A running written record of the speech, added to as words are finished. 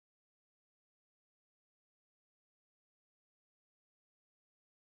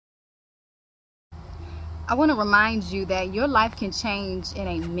I want to remind you that your life can change in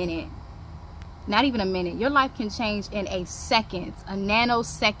a minute. Not even a minute. Your life can change in a second, a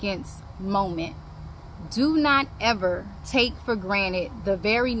nanoseconds moment. Do not ever take for granted the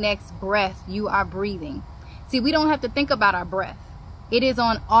very next breath you are breathing. See, we don't have to think about our breath. It is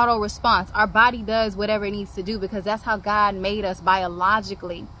on auto response. Our body does whatever it needs to do because that's how God made us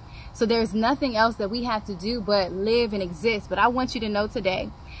biologically. So there's nothing else that we have to do but live and exist. But I want you to know today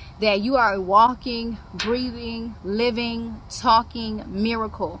that you are a walking, breathing, living, talking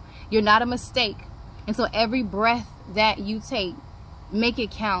miracle. You're not a mistake. And so every breath that you take, make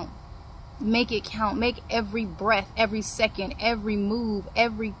it count. Make it count. Make every breath, every second, every move,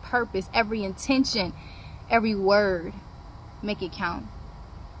 every purpose, every intention, every word, make it count.